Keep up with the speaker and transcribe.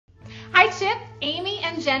Chip, Amy,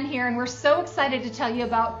 and Jen here, and we're so excited to tell you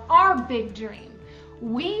about our big dream.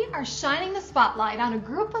 We are shining the spotlight on a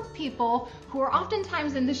group of people who are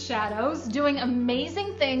oftentimes in the shadows, doing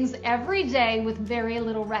amazing things every day with very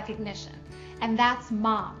little recognition, and that's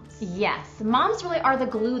moms. Yes, moms really are the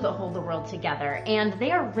glue that hold the world together, and they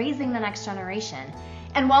are raising the next generation.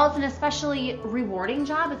 And while it's an especially rewarding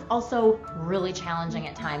job, it's also really challenging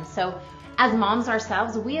at times. So as moms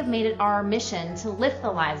ourselves, we have made it our mission to lift the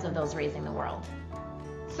lives of those raising the world.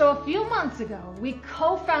 So a few months ago, we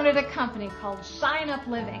co-founded a company called ShineUP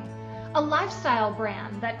Living, a lifestyle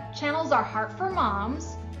brand that channels our heart for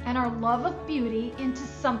moms and our love of beauty into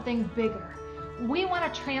something bigger. We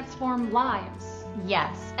want to transform lives.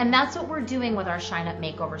 Yes, and that's what we're doing with our ShineUP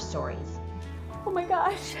Makeover Stories. Oh my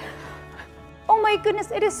gosh. Oh my goodness,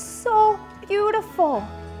 it is so beautiful.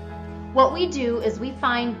 What we do is we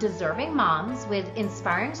find deserving moms with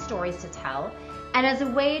inspiring stories to tell, and as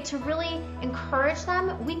a way to really encourage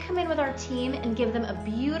them, we come in with our team and give them a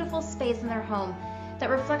beautiful space in their home that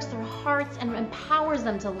reflects their hearts and empowers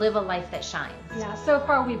them to live a life that shines. Yeah, so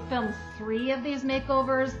far we've filmed 3 of these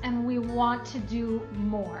makeovers and we want to do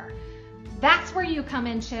more. That's where you come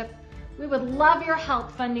in, Chip. We would love your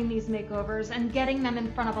help funding these makeovers and getting them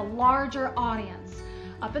in front of a larger audience.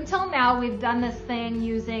 Up until now, we've done this thing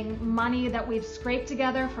using money that we've scraped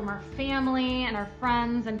together from our family and our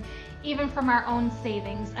friends and even from our own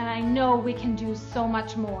savings, and I know we can do so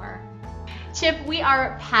much more. Chip, we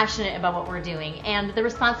are passionate about what we're doing, and the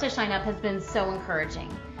response to ShineUp has been so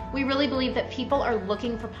encouraging. We really believe that people are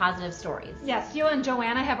looking for positive stories. Yes, you and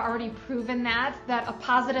Joanna have already proven that a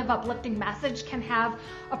positive, uplifting message can have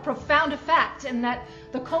a profound effect and that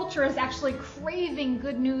the culture is actually craving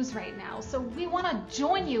good news right now. So we want to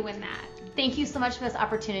join you in that. Thank you so much for this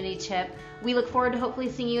opportunity, Chip. We look forward to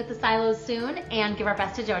hopefully seeing you at the silos soon, and give our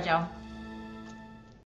best to JoJo.